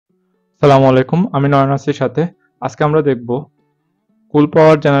সালামু আলাইকুম, আমি নয়ন আসির সাথে আজকে আমরা দেখব কুল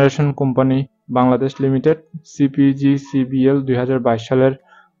পাওয়ার generation company Bangladesh limited CPGCBL 2022 সালের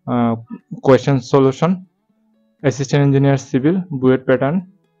question solution assistant engineer civil BUET pattern.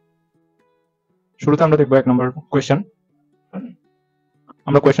 শুরুতে আমরা দেখব 1 নম্বর কোয়েশ্চেন।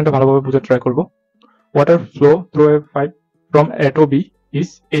 আমরা কোয়েশ্চেনটা ভালোভাবে বুঝে ট্রাই করব। Water flow through a pipe from A to B is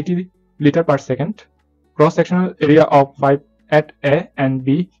 80 liter per second. Cross sectional area of pipe at A and B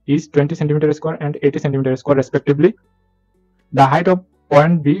is 20 cm square and 80 cm square respectively. The height of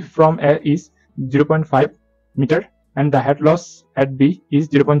point B from A is 0.5 meter and the head loss at B is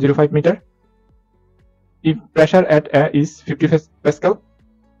 0.05 meter. If pressure at A is 50 pascal,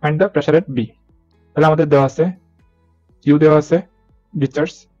 find the pressure at B. তাহলে আমাদের দেওয়া আছে Q দেওয়া আছে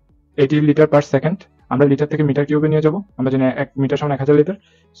discharge 80 litre per second. আমরা litre থেকে metre কিউবে নিয়ে যাব। আমরা জানি 1 মিটার সমান 1000 লিটার।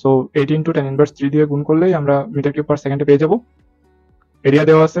 সো 80 × 10 ইনভার্স 3 দিয়ে গুণ করলেই আমরা মিটার কিউব পার সেকেন্ডে পেয়ে যাব। এরিয়া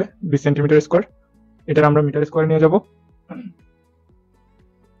দেওয়া আছে 20 সেন্টিমিটার স্কয়ার। এটার আমরা মিটার স্কয়ারে নিয়ে যাব।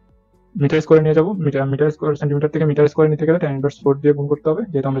 মিটার স্কয়ার সেন্টিমিটার থেকে মিটার স্কয়ারে নিতে গেলে 10 ইনভার্স 4 দিয়ে গুণ করতে হবে।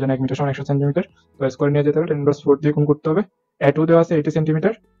 যেহেতু আমরা জানি 1 মিটার সমান 100 সেন্টিমিটার, তো স্কয়ারে নিয়ে যেতে হলে 10 ইনভার্স 4 দিয়ে গুণ করতে হবে। A2 দেওয়া আছে 80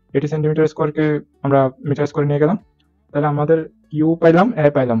 সেন্টিমিটার। 80 সেন্টিমিটার স্কয়ারকে আমরা মিটার স্কয়ারে নিয়ে গেলাম। তাহলে আমাদের কিউ পাইলাম, এ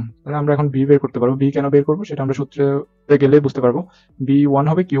পাইলাম। তাহলে আমরা এখন বি বের করতে পারবো। বি কেন বের করবো সেটা আমরা সূত্রে গেলে বুঝতে পারবো। B1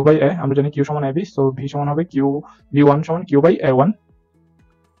 হবে কিউ বাই এ। আমরা জানি কিউ সমান এবি, সো ভি সমান হবে কিউ B1 সমান কিউ বাই A1।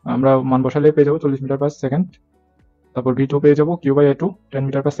 আমরা মান বসালে পেয়ে যাবো 40 মিটার পার সেকেন্ড। তারপর B2 পেয়ে যাবো Q by A2 10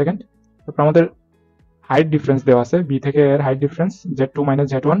 metre per second. তারপর আমাদের হাইট ডিফারেন্স দেওয়া আছে, বি থেকে এর height difference Z2 minus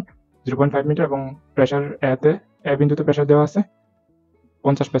Z1 0.5 metre এবং প্রেসার এ বিন্দুতে প্রেসার দেওয়া আছে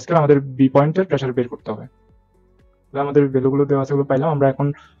 50 প্যাসকেল। আমাদের বি পয়েন্টের প্রেসার বের করতে হবে। আমাদের ভ্যালুগুলো দেওয়া আছে, ওগুলো পাইলাম। আমরা এখন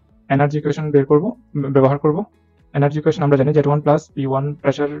এনার্জি ইকুয়েশন ব্যবহার করব। এনার্জি ইকুয়েশন আমরা জানি Z1 plus P1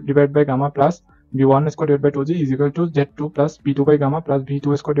 pressure divide by gamma plus V1 square divide by 2G is equal to Z2 plus P2 by gamma plus V2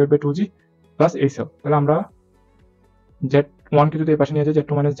 square divide by 2G plus এই সব। তাহলে আমরা Z1 কে যদি এই পাশে নিয়ে যাই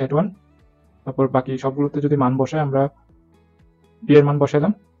Z2 মাইনাস Z1, তারপর বাকি সবগুলোতে যদি মান বসাই আমরা P এর মান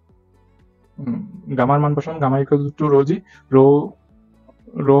বসাইলাম, গামার মান বসালাম, gamma equal to rho G.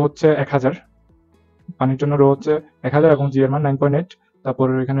 Rho হচ্ছে 1000, পানির জন্য রো হচ্ছে 1000 এবং জি এর মান 9.8। তারপর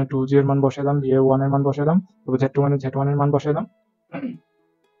এখানে 2G এর মান বসাইলাম, VA1 এর মান বসাইলাম, তারপর Z2 মাইনাস Z1 এর মান বসাইলাম,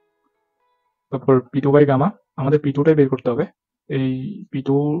 তারপর P2 বাই গামা। আমাদের P2টাই বের করতে হবে। এই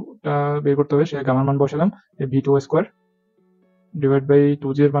P2টা বের করতে হবে, সে গামার মান বসালাম, এই V2 square divide by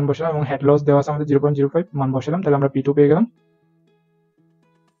 2G এর মান বসালাম এবং হেড লস দেওয়া আছে আমাদের 0.05 মান বসালাম। তাহলে আমরা P2 পেয়ে গেলাম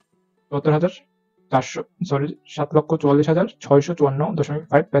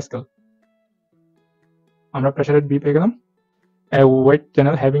 7,44,654.5 প্যাসকেল। আমরা প্রেসার এট বি পেয়ে গেলাম। A wet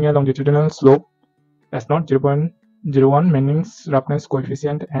channel having a longitudinal slope S0 0.01 Manning's roughness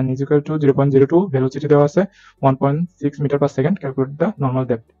coefficient and is equal to 0.02, velocity দেওয়া আছে 1.6 metre per second, calculate the normal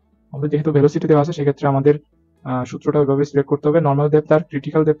depth. আমাদের যেহেতু ভেলোসিটি দেওয়া আছে সেক্ষেত্রে আমাদের সূত্রটা ওইভাবে সিলেক্ট করতে হবে। নর্মাল ডেপথ আর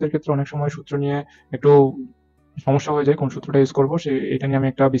ক্রিটিক্যাল ডেপথের ক্ষেত্রে অনেক সময় সূত্র নিয়ে একটু সমস্যা হয়ে যায়, কোন সূত্রটা ইউজ করবো এটা নিয়ে আমি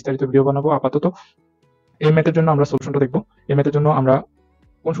একটা বিস্তারিত ভিডিও বানাবো। আপাতত এই ম্যাথের জন্য আমরা সলিউশনটা দেখবো। এই ম্যাথের জন্য আমরা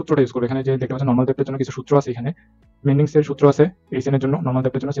কোন সূত্রটা ইউজ করবো, এখানে যে দেখতে পাচ্ছেন নর্মাল ডেপথের জন্য কিছু সূত্র আছে, এখানে মেনিংস এর সূত্র আছে, এইচএন এর জন্য নর্মাল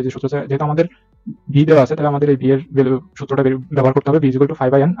ডেপথের জন্য সেই যে সূত্র আছে। যেহেতু আমাদের ভি দেওয়া আছে তাহলে আমাদের এই ভি এর সূত্রটা ব্যবহার করতে হবে। V is equal to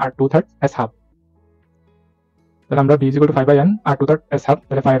 5/n R 2/3 s half. তাহলে আমরা V is equal to 5/n R 2/3 s half.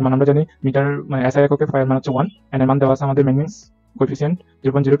 তাহলে 5 এর মান আমরা জানি মিটার মানে এসআই এককে 5 এর মান হচ্ছে 1, n এর মান দেওয়া আছে আমাদের মেনিংস কোএফিসিয়েন্ট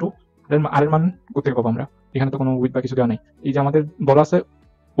 0.02। আর এর মান কত পাবো আমরা? এখানে তো কোনো উইথ বা কিছু দেওয়া নাই। এই যে আমাদের বলা আছে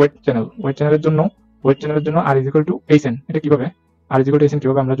ওয়েট চ্যানেলের জন্য আর ইজ ইকুয়াল টু এইচএন। এটা কিভাবে আর ইজ ইকুয়াল টু এইচএন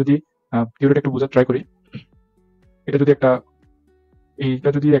কিভাবে আমরা যদি থিওরিটা একটু বোঝার ট্রাই করি। এইটা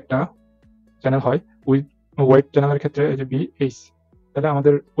যদি একটা চ্যানেল হয় উইথ ওয়েট চ্যানেলের ক্ষেত্রে এই যে বি এইচ, তাহলে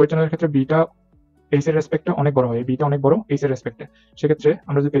আমাদের ওয়েট চ্যানেলের ক্ষেত্রে বিটা এইচ এর রেসপেক্টে অনেক বড় হয়, বিটা অনেক বড় এইচ এর রেসপেক্টে। সেক্ষেত্রে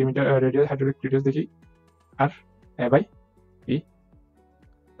আমরা যদি পেরিমিটার রেডিয়াস হাইড্রোলিক রেডিয়াস দেখি আর এ বাই বি,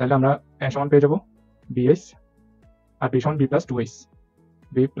 তাহলে আমরা এ সমান পেয়ে যাবো বিএইচ আর বি সমান বি প্লাস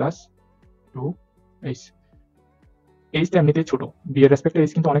 2H। এইচটা এমনিতেই ছোট, বি এর রেসপেক্টে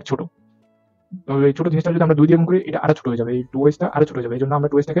এইচ কিন্তু অনেক ছোট। তো এই ছোট জিনিসটা যদি আমরা 2 দিয়ে গুণ করি এটা আরো ছোট হয়ে যাবে, এই 2H-টা আরো ছোট হয়ে যাবে। এই জন্য আমরা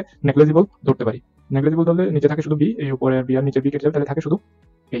 2H-টাকে নেগলিজিবল ধরতে পারি। নেগলিজিবল ধরলে নিচে থাকে শুধু বি, এই উপরে বি আর নিচে বি কেটে যাবে, তাহলে থাকে শুধু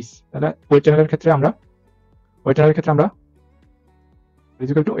এইচ। তাহলে ওয়েট চ্যানেলের ক্ষেত্রে আমরা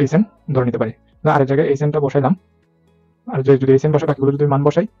ইকুয়াল টু এইচএন ধরে নিতে পারি। আরেক জায়গায় এইচএনটা বসাইলাম, আর যদি এইচএন বসাই বাকিগুলো যদি মান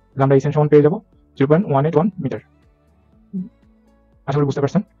বসাই তাহলে আমরা এইচএন সমান পেয়ে যাবো 0.181 মিটার। আশা করি বুঝতে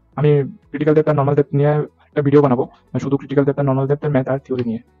পারছেন। আমি ক্রিটিক্যাল ডেপথ আর নর্মাল ডেপথ নিয়ে একটা ভিডিও বানাবো, শুধু ক্রিটিক্যাল ডেপথ আর নর্মাল ডেপথের ম্যাথ আর থিওরি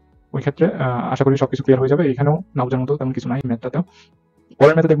নিয়ে। ওই ক্ষেত্রে আশা করি সবকিছু ক্লিয়ার হয়ে যাবে। এখানেও না বোঝার মতো তেমন কিছু নাই ম্যাথটাতেও।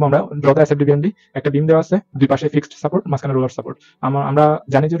 পরের ম্যাথে দেখবো আমরা ড্র দ্য অ্যাসেম্বলি বিএমডি। একটা বিম দেওয়া আছে, দুই পাশে ফিক্সড সাপোর্ট, মাঝখানে রোলার সাপোর্ট। আমরা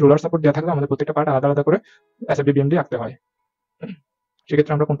জানি যে রোলার সাপোর্ট দেওয়া থাকলে আমাদের প্রত্যেকটা পার্ট আলাদা আলাদা করে অ্যাসেম্বলি বিএমডি আঁকতে হয়।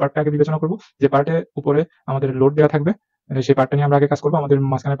 সেক্ষেত্রে আমরা কোন পার্টটা আগে বিবেচনা করবো? যে পার্টে উপরে আমাদের লোড দেওয়া থাকবে সেই পার্টটা নিয়ে আমরা আগে কাজ করবো। আমাদের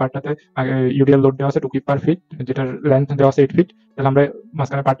মাঝখানে পার্টটাতে আগে ইউডিএল লোড দেওয়া আছে 2 কিপ পার ফিট, যেটার লেন্থ দেওয়া আছে 8 ফিট। তাহলে আমরা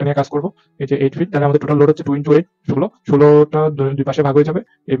মাঝখানে পার্টটা নিয়ে কাজ করবো। এই যে 8 ফিট, তাহলে আমাদের টোটাল লোড হচ্ছে 2 × 8 16টা দুই পাশে ভাগ হয়ে যাবে।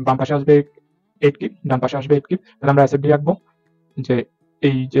 এই বাম পাশে আসবে 8 কিপ, ডান পাশে আসবে 8 কিপ। তাহলে আমরা এসএফডি আঁকবো যে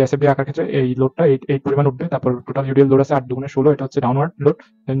এই যে এসএফডি আঁকার ক্ষেত্রে এই লোডটা 8 পরিমাণ উঠবে। তারপর টোটাল ইউডিএল লোড আছে 8 × 16, এটা হচ্ছে ডাউনওয়ার্ড লোড,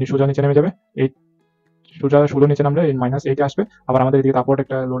 সোজা নিচে নেমে যাবে। 8 সোজা 16 নিচে নামলে -8 আসবে। আবার আমাদের এদিকে আপওয়ার্ড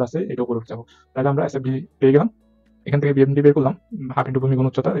একটা লোড আছে, এটা উপরে উঠে যাবো। তাহলে আমরা এসএফডি পেয়ে গেলাম। এখান থেকে বিএমডি বের করলাম, হাফ ইন্টু ভূমি গুণ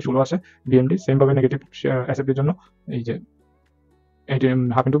উচ্চতা 16 আসে। বিএমডি সেম ভাবে নেগেটিভ এসএফডির জন্য এই যে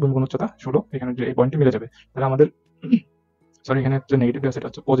হাফ ইন্টু ভূমি গুণ উচ্চতা 16, এখানে যে এই পয়েন্টটি মিলে যাবে। তাহলে আমাদের সরি, এখানে যে নেগেটিভ আছে এটা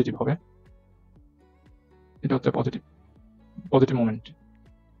হচ্ছে পজিটিভ হবে, এটা হচ্ছে পজিটিভ মোমেন্ট,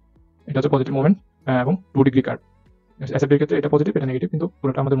 এটা হচ্ছে পজিটিভ মোমেন্ট এবং 2 ডিগ্রি কার্ভ। এসএফডির ক্ষেত্রে এটা পজিটিভ, এটা নেগেটিভ, কিন্তু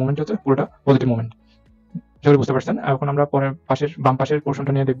পুরোটা আমাদের মোমেন্ট হচ্ছে পুরোটা পজিটিভ মোমেন্ট। সেগুলো বুঝতে পারছেন। এখন আমরা পরের বাম পাশের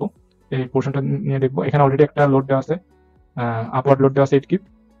পোর্শনটা নিয়ে দেখবো। এই পোর্শনটা নিয়ে দেখবো, এখানে অলরেডি একটা লোড দেওয়া আছে, আপওয়ার্ড লোড দেওয়া আছে 8 কিপ।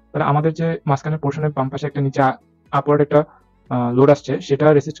 তাহলে আমাদের যে মাঝখানের পোর্শনের বাম পাশে একটা নিচে আপওয়ার্ড একটা লোড আসছে, সেটা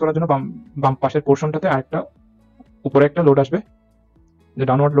রেসিস্ট করার জন্য বাম পাশের পোর্শনটাতে আরেকটা উপরে একটা লোড আসবে, যে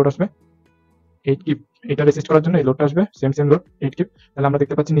ডাউনওয়ার্ড লোড আসবে 8 কিপ। এটা রেসিস্ট করার জন্য এই লোডটা আসবে, সেম লোড 8 কিপ। তাহলে আমরা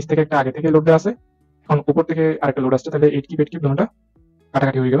দেখতে পাচ্ছি নিচ থেকে একটা আগে থেকে লোড দেওয়া আছে, এখন উপর থেকে আরেকটা লোড আসছে। তাহলে 8 কিপ দুটোটা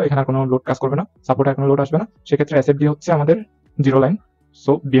কাটাকাটি হয়ে গেল, এখানে আর কোনো লোড কাজ করবে না, সাপোর্টে আর কোনো লোড আসবে না। সেক্ষেত্রে এসএফডি হচ্ছে আমাদের 0 লাইন,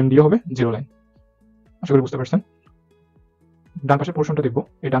 সো বিএমডিও হবে 0 লাইন। আশা করি বুঝতে পারছেন। ডান পাশের পোর্শনটা দেখবো,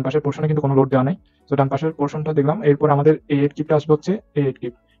 এই ডান পাশের পোর্শনে কিন্তু কোনো লোড দেওয়া নাই, তো ডান পাশের পোর্শনটা দেখলাম। এরপর আমাদের এই 8 কিপটা আসবে হচ্ছে এই 8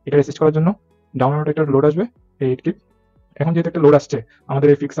 কিপ, এটা রেসিস্ট করার জন্য ডাউনওয়ার্ড একটা লোড আসবে এই 8 কিপ। এখন যেহেতু একটা লোড আসছে আমাদের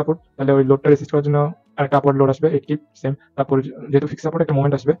এই ফিক্স সাপোর্ট, তাহলে ওই লোডটা রেসিস্ট করার জন্য আরেকটা আপওয়ার্ড লোড আসবে 8 কিপ সেম। তারপর যেহেতু ফিক্স সাপোর্ট একটা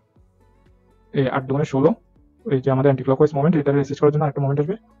মোমেন্ট আসবে এই 8 × 16, এই যে আমাদের অ্যান্টি ক্লকওয়াইজ মোমেন্ট, এটা রেসিস্ট করার জন্য একটা মোমেন্ট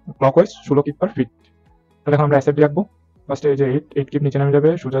আসবে ক্লকওয়াইজ 16 কিপ পার ফিট। তাহলে এখন আমরা এসএফডি আঁকবো। ফার্স্টে এই যে 8 কিপ নিচে নেমে যাবে,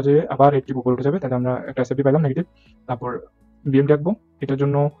 সোজা যে আবার 8 কিপ উপরে উঠে যাবে, তাহলে আমরা একটা এসএফডি পাইলাম নেগেটিভ। তারপর বিএমডি আঁকবো, এটার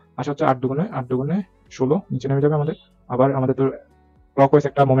জন্য আসা হচ্ছে 8 × 16 নিচে নেমে যাবে আমাদের। আবার আমাদের তো ক্লকওয়াইজ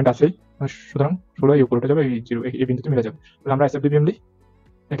একটা মোমেন্ট আছেই, সুতরাং 16 এই উপরে উঠে যাবে, এই 0 এই বিন্দুতে মিলে যাবে। তাহলে আমরা এসএফডি বিএমডি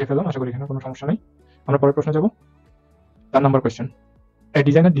এঁকে ফেললাম, আশা করি এখানে কোনো সমস্যা নেই। আমরা পরের প্রশ্নে যাব। 4 নম্বর question. A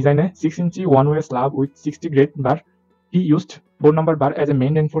designer designed a 6-inch one-way slab with 60 grade bar. He used 4 number bar as a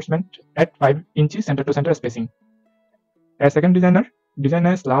main reinforcement at 5-inch center-to-center spacing. A second designer designed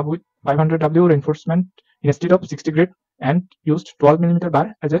a slab with 500 W reinforcement instead of 60 grade and used 12 mm bar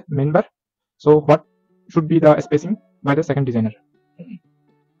as a main bar. So what should be the spacing by the second designer?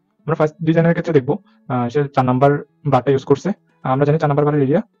 আমরা first ডিজাইনের ক্ষেত্রে দেখবো, সে 4 number বারটা use করছে। আমরা জানি 4 number বারের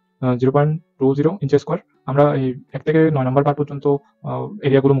area 0.20 ইঞ্চি square. আমরা এই 1 থেকে 9 নাম্বার বার পর্যন্ত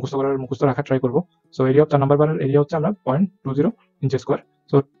এরিয়াগুলো মুখস্থ রাখার ট্রাই করবো। সো এরিয়া অফ 4 নাম্বার বারের এরিয়া হচ্ছে আমরা 0.20 ইঞ্চি square.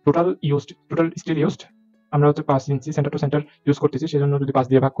 So total still used আমরা হচ্ছে 5 ইঞ্চি সেন্টার টু সেন্টার ইউজ করতেছি, সেজন্য যদি 5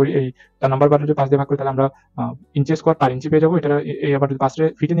 দিয়ে ভাগ করি, এই 4 নাম্বার বারে যদি 5 দিয়ে ভাগ করি, তাহলে আমরা ইঞ্চি স্কোয়ার পার ইঞ্চি পেয়ে যাবো। এটা এই আবার যদি 5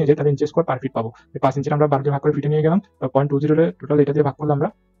 ফিটে নিয়ে যাই, তাহলে ইঞ্চি স্কোয়ার পার ফিট পাবো। এই 5 ইঞ্চি আমরা 12 দিয়ে ভাগ করে ফিটে নিয়ে গেলাম, 0.20 টোটাল এটা দিয়ে ভাগ করলে আমরা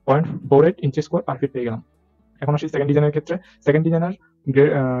 0.48 ইঞ্চি স্কোয়ার পার ফিট পেয়ে গেলাম। এখন আসি সেকেন্ড ডিজাইনের ক্ষেত্রে। Second designer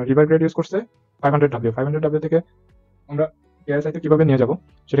river grade use করছে 500 W থেকে আমরা কেএসআই তে কিভাবে নিয়ে যাব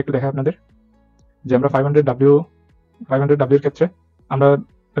সেটা একটু দেখাই আপনাদের। যে আমরা 500 W এর ক্ষেত্রে আমরা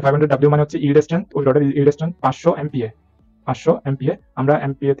 500 W মানে হচ্ছে ইল্ড স্ট্রেংথ, ওই রডের ইল্ড স্ট্রেংথ 500 MPa আমরা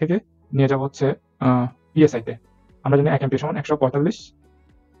MPa থেকে নিয়ে যাব হচ্ছে PSI তে। আমরা জানি 1 MPa সমান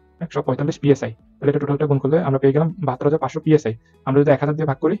 145 PSI। তাহলে এটা টোটালটা গুণ করলে আমরা পেয়ে গেলাম 72,500 PSI। আমরা যদি 1000 দিয়ে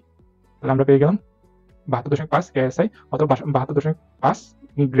ভাগ করি, তাহলে আমরা পেয়ে গেলাম 72.5 KSI অথবা 72.5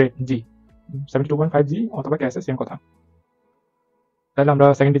 গ্রেড জি, 72.5 জি অথবা KSI সেম কথা। তাহলে আমরা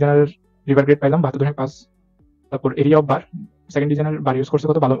সেকেন্ড ডিজাইনারের রিভার গ্রেড পাইলাম 72.5। তারপর area of bar, second designer bar use করছে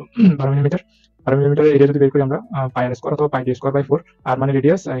কত 12 মিলিমিটার। 12 মিলিমিটার এরিয়া যদি বের করি আমরা পাই আর স্কোয়ার অথবা পাই ডি স্কোয়ার বাই 4। আর মানে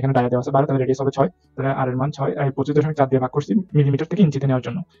রেডিয়াস এখানে ডায়া দেওয়া আছে 12, তাহলে রেডিয়াস হবে 6। তাহলে আর এর মান 6, 25.4 দিয়ে ভাগ করছি মিলিমিটার থেকে ইঞ্চিতে নেওয়ার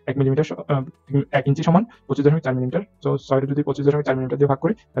জন্য। 1 ইঞ্চি সমান 25.4 মিলিমিটার। তো 6 যদি 25.4 মিলিমিটার দিয়ে ভাগ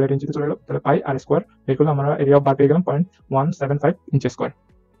করি, তাহলে এটা ইঞ্চিতে চলে গেল। তাহলে পাই আর স্কোয়ার বের করলে আমরা এরিয়া অফ বার পেয়ে গেলাম 0.175 ইঞ্চি স্কোয়ার।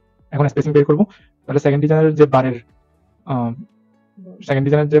 এখন স্পেসিং বের করবো। তাহলে সেকেন্ড ডিজাইনারের যে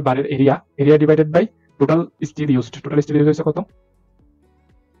বারের area divided by total still use হয়েছে কত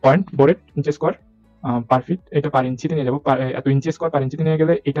 0.48 ইঞ্চি স্কোয়ার পার ফিট। এটা পার ইঞ্চিতে নিয়ে যাবো, এত ইঞ্চি স্কোয়ার পার ইঞ্চিতে নিয়ে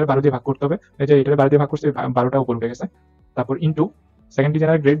গেলে এটার 12 দিয়ে ভাগ করতে হবে। এই যে এটার 12 দিয়ে ভাগ করছে, 12টা উপর উঠে গেছে। তারপর into second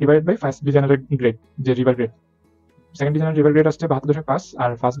designer grade divided by first designer grade, যে river grade. Second designer river grade আসছে 72.5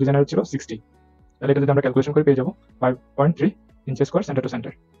 আর ফার্স্ট ডিজাইনার ছিল 60। তাহলে এটা যদি আমরা ক্যালকুলেশন করে পেয়ে যাবো 5.3 ইঞ্চি স্কোয়ার সেন্টার টু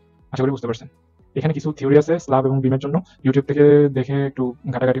সেন্টার। আশা করি বুঝতে পারছেন। এখানে কিছু থিওরি আছে স্ল্যাব এবং বিমের জন্য, ইউটিউব থেকে দেখে একটু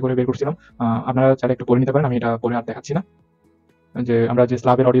ঘাটাঘাটি করে বের করছিলাম। আপনারা চাইলে একটু পড়ে নিতে পারেন, আমি এটা পড়ে আর দেখাচ্ছি না। যে আমরা যে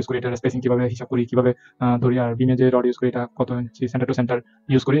স্ল্যাবের রড ইউজ করি এটার স্পেসিং কিভাবে হিসাব করি, কিভাবে ধরি, আর বিমে যে রড ইউজ করি এটা কত ইঞ্চি সেন্টার টু সেন্টার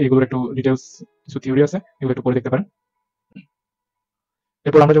ইউজ করি, এগুলোর একটু ডিটেলস কিছু থিওরি আছে, এগুলো একটু পড়ে দেখতে পারেন।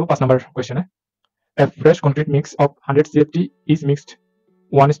 এরপর আমরা যাবো 5 number কোয়েশ্চেনে। A fresh concrete mix of 100 CFT is mixed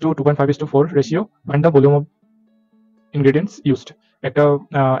 1:2.5:4 ratio. Find the volume of ingredients used. একটা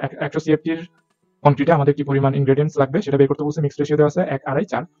 100 CFT এর কংক্রিটে আমাদের কি পরিমাণ ইনগ্রেডিয়েন্টস লাগবে সেটা বের করতে বলছে। মিক্সড রেশিও দেওয়া আছে 1, 2.5,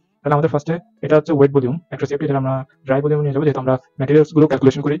 4। তাহলে আমাদের ফার্স্টে এটা হচ্ছে ওয়েট ভলিউম 100 CFT, এটা আমরা ড্রাই ভলিউম নিয়ে যাবো, যেহেতু আমরা ম্যাটেরিয়ালস গুলো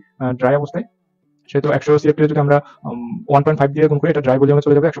ক্যালকুলেশন করি ড্রাই অবস্থায়, সেহেতু 100 CFT যদি আমরা 1.5 দিয়ে গুণ করি এটা ড্রাই ভলিউমে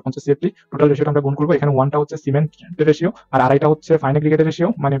চলে যাবে 150 CFT। টোটাল রেশিওটা আমরা গুণ করবো। এখানে 1টা হচ্ছে সিমেন্টের রেশিও, আর 2.5টা হচ্ছে ফাইন এগ্রিগেটের রেশিও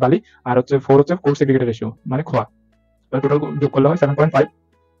মানে বালি, আর হচ্ছে 4 হচ্ছে কোর্স এগ্রিগেটের রেশিও মানে খোয়া। তাহলে টোটাল যোগ করলে হয় 7.5।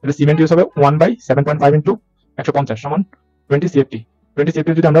 তাহলে সিমেন্ট ইউজ হবে 1/7.5 ইন্টু 150 সমান 20 CFT। 20 CFT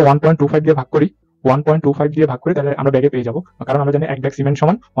যদি আমরা 1.25 দিয়ে ভাগ করি, 1.25 দিয়ে ভাগ করি, তাহলে আমরা ব্যাগে পেয়ে যাবো, কারণ আমরা জানি এক ব্যাগ সিমেন্ট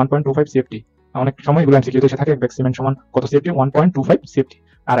সমান 1.25 CFT। অনেক সময় এগুলো এমসিকিউতে এসে থাকে এক ব্যাগ সিমেন্ট সমান কত CFT, 1.25 CFT,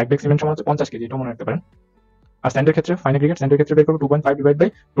 আর এক ব্যাগ সিমেন্ট সমান হচ্ছে 50 কেজি, এটা মনে রাখতে পারেন। আর স্যান্ডের ক্ষেত্রে ফাইন এগ্রিগেট স্যান্ডের ক্ষেত্রে বের করবো 2.5 ডিভাইড বাই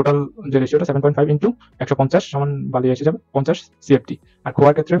টোটাল যে রেশিওটা 7.5 ইন্টু 150 সমান বালি এসে যাবে 50 CFT। আর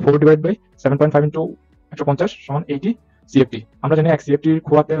খোয়ার ক্ষেত্রে 4 ডিভাইড বাই 7.5 ইন্টু 150 সমান 80 CFT। আমরা জানি 1 CFT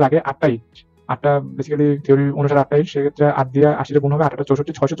খোয়াতে লাগে 8টা ইট, 8টা বেসিক্যালি থিওরি অনুসারে 8টা ইট, সেক্ষেত্রে 8 দিয়ে 80 গুণ হবে, 8টা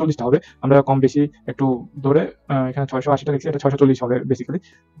 64, 640টা হবে। আমরা কম বেশি একটু ধরে এখানে 680টা লিখছি, এটা 640 হবে বেসিক্যালি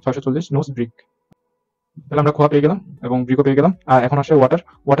 640 নোজ ব্রিক। তাহলে আমরা খোয়া পেয়ে গেলাম এবং ব্রিকও পেয়ে গেলাম। আর এখন আসে ওয়াটার।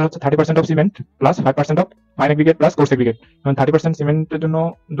 ওয়াটার হচ্ছে 30% of cement plus 5% of fine aggregate plus course aggregate. 30% সিমেন্টের জন্য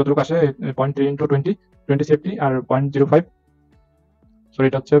যতটুকু আসে 0.3 ইন্টু 20 CFT, আর 0.05 সরি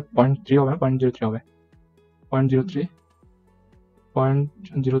এটা হচ্ছে 0.3 হবে না 0.03 হবে 0.03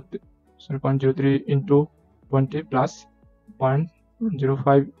 0.03 ইন্টু 20 প্লাস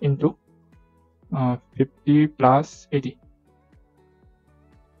 0.05 ইন্টু 50 প্লাস 80,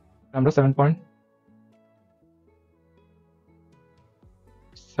 আমরা 7.1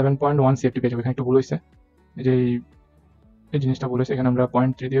 CFT পেয়ে যাবো। এখানে একটু ভুল হয়েছে, এই জিনিসটা ভুল হয়েছে, এখানে আমরা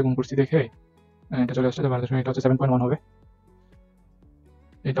 0.3 দিয়ে গুণ করছি দেখে এটা চলে আসছে, এটা হচ্ছে 7.1 হবে,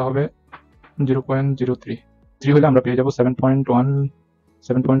 এটা হবে 0.03 3 হলে আমরা পেয়ে যাবো 7.1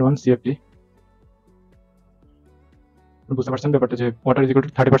 CFT। বুঝতে পারছেন ব্যাপারটা, যে water is equal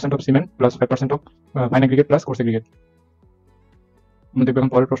to 30% of cement plus 5% of fine aggregate plus course aggregate. আমরা দেখব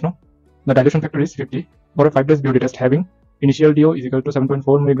এখন পরের প্রশ্ন। The dilution factor is 50 for a 5 days BUET test having initial DO is equal to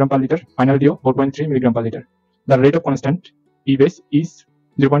 7.4 mg per liter, final DO 4.3 mg per liter. The rate of constant E base is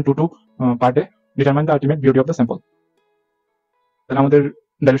 0.22 per day. Determine the ultimate BUET of the sample. তাহলে আমাদের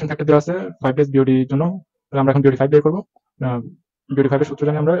dilution factor দেওয়া আছে 5 days BUET এর জন্য, তাহলে আমরা এখন BUET 5 বের করব। BUET 5 এর সূত্র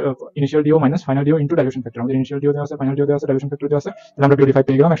জানি আমরা initial DO minus final DO into dilution factor. আমাদের ইনিশিয়াল DO দেওয়া আছে, ফাইনাল DO দেওয়া আছে, ডাইলুশন ফ্যাক্টর দেওয়া আছে, তাহলে আমরা BUET 5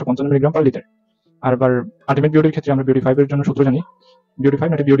 পেয়ে গেলাম 155 mg per liter। আর আবার আলটিমেট BUET এর ক্ষেত্রে আমরা BUET 5 এর জন্য সূত্র জানি, BUET 5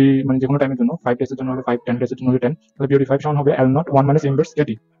 মানে BUET মানে যে কোনো টাইমের জন্য 5 ডেজের জন্য হবে 5, 10 ডেজের জন্য হবে 10, তাহলে BUET 5 সমান হবে L0 1 minus inverse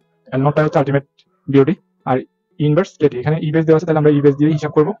KT। L0 টা হচ্ছে আলটিমেট BUET আর ইনভার্স KT। এখানে E বেস দেওয়া আছে, তাহলে আমরা E বেস দিয়ে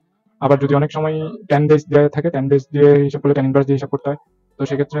হিসাব করব। আবার যদি অনেক সময় 10 ডেজ দেওয়া থাকে 10 ডেজ দিয়ে হিসাব করলে 10 ইনভার্স দিয়ে হিসাব করতে হয়, তো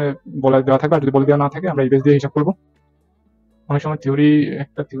সেক্ষেত্রে বলে দেওয়া থাকবে, আর যদি বলে দেওয়া না থাকে আমরা E বেস দিয়ে হিসাব করব। অনেক সময়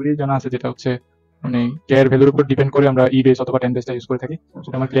একটা থিওরি জানা আছে যেটা হচ্ছে মানে কে এর ভ্যালুর উপর ডিপেন্ড করে আমরা ই বেস অথবা 10 বেসটা ইউজ করে থাকি,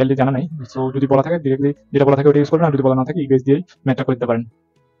 সেটা আমার ক্লিয়ারলি জানা নাই। সো যদি বলা থাকে ডিরেক্টলি যেটা বলা থাকে ওটা ইউজ করবেন, আর যদি বলা না থাকে ই বেস দিয়েই ম্যাথটা করতে পারেন।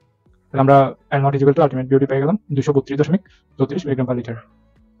 তাহলে আমরা L0 is equal to ultimate BUET পেয়ে গেলাম 232.34 মিলিগ্রাম পার লিটার।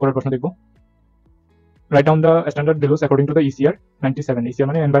 পরের প্রশ্ন দেখব। Write down the standard values according to the ECR 97। ECR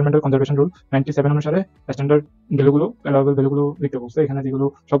মানে এনভায়রনমেন্টাল কনজারভেশন রুল 97 অনুসারে স্ট্যান্ডার্ড ভ্যালুগুলো অ্যালাউয়েবল ভ্যালুগুলো লিখতে বলছে। এখানে যেগুলো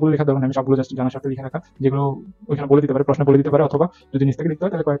সবগুলো লেখা দরকার, আমি সবগুলো জাস্ট জানার সাথে লিখে রাখা, যেগুলো ওইখানে বলে দিতে পারে, প্রশ্ন বলে দিতে পারে, অথবা যদি নিচ থেকে লিখতে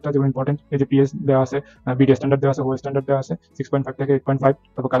হয় তাহলে কয়েকটা যেগুলো ইম্পর্টেন্ট, এই যে পিএস দেওয়া আছে, বিডি স্ট্যান্ডার্ড দেওয়া আছে, ও স্ট্যান্ডার্ড দেওয়া আছে 6.5 থেকে 8.5,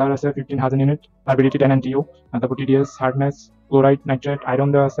 তারপর কালার আছে 15,000 ইউনিট, টার্বিডিটি 10 NTU, তারপর TDS, hardness, chloride, nitrate, iron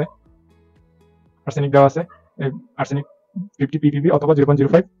দেওয়া আছে, আর্সেনিক দেওয়া আছে, আর্সেনিক 50 ppb অথবা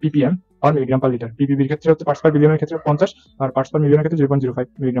 0.05 ppm পার মিলিগ্রাম পার লিটার। ppb এর ক্ষেত্রে হচ্ছে পার্টস পার বিলিয়নের ক্ষেত্রে 50, আর পার্টস পার মিলিয়নের ক্ষেত্রে 0.05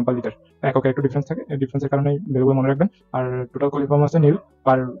 মিলিগ্রাম পার লিটার। একক একটু ডিফারেন্স থাকে, এই ডিফারেন্সের কারণে ভ্যালুগুলো মনে রাখবেন। আর টোটাল কলিফর্ম আছে নীল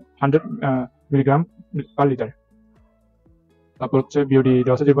পার 100 মিলিগ্রাম পার লিটার। তারপর হচ্ছে বিওডি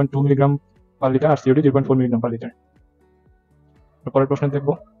দেওয়া আছে 0.2 মিলিগ্রাম পার লিটার, আর সিওডি 0.4 মিলিগ্রাম পার লিটার। পরের প্রশ্ন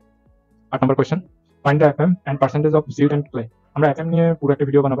দেখবো 8 নম্বর question. Find the FM and percentage of silt and clay. আমরা FM নিয়ে পুরো একটা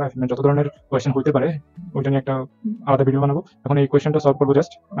ভিডিও বানাবো, FM এর যত ধরনের কোয়েশ্চেন হইতে পারে ওইটা নিয়ে একটা আলাদা ভিডিও বানাবো। এখন এই কোয়েশ্চেনটা সলভ করবো।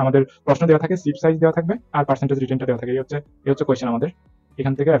 জাস্ট আমাদের প্রশ্ন দেওয়া থাকে, সিপ সাইজ দেওয়া থাকবে, আর পার্সেন্টেজ রিটেনটা দেওয়া থাকে। এই হচ্ছে কোয়েশ্চেন আমাদের,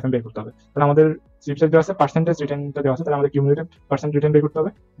 এখান থেকে FM বের করতে হবে। তাহলে আমাদের সিপ সাইজ দেওয়া আছে, পার্সেন্টেজ রিটেনটা দেওয়া আছে, তাহলে আমাদের কিউমুলেটিভ পার্সেন্ট রিটেন বের করতে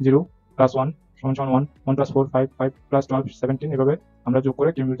হবে। 0 + 1 = 1, 1 + 4 5, 5 + 12 17, এভাবে আমরা যোগ করে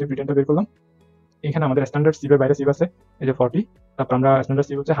কিউমুলেটিভ রিটেনটা বের করলাম। এখানে আমাদের স্ট্যান্ডার্ড সিপের বাইরে সিপ আছে, এই যে 40, তারপর আমরা স্ট্যান্ডার্ড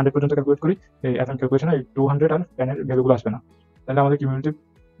সিপ হচ্ছে 100 পর্যন্ত ক্যালকুলেট করি। এই FM ক্যালকুলেশনে 200 আর 10 এর ভ্যালুগুলো আসবে না। তাহলে আমাদের কিউমুলেটিভ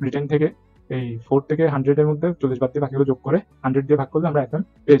রিটেন থেকে এই 4 থেকে 100 এর মধ্যে 40 বাদ দিয়ে বাকিগুলো যোগ করে 100 দিয়ে ভাগ করলে আমরা FM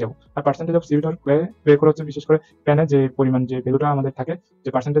পেয়ে যাবো। আর পার্সেন্টেজ অফ সিউটার বের করে হচ্ছে বিশেষ করে প্যানে যে পরিমাণ যে ভ্যালুটা আমাদের থাকে, যে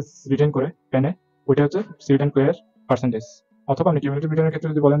পার্সেন্টেজ রিটেন করে প্যানে, ওইটা হচ্ছে সিউট অ্যান্ড ক্লেয়ার পার্সেন্টেজ। অথবা আপনি কিউমুলেটিভ রিটার্নের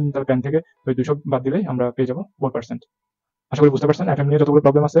ক্ষেত্রে যদি বলেন তাহলে প্যান থেকে ওই 200 বাদ দিলেই আমরা পেয়ে যাবো 4%। আশা করি বুঝতে পারছেন। FM নিয়ে যতগুলো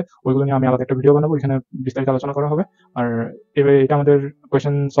প্রবলেম আছে ওইগুলো নিয়ে আমি আলাদা একটা ভিডিও বানাবো, এখানে বিস্তারিত আলোচনা করা হবে। আর এবার এটা আমাদের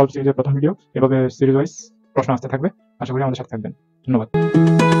কোয়েশ্চেন সলভ সিরিজের প্রথম ভিডিও, এভাবে সিরিজ ওয়াইজ প্রশ্ন আসতে থাকবে। আশা করি আমাদের সাথে থাকবেন। ধন্যবাদ।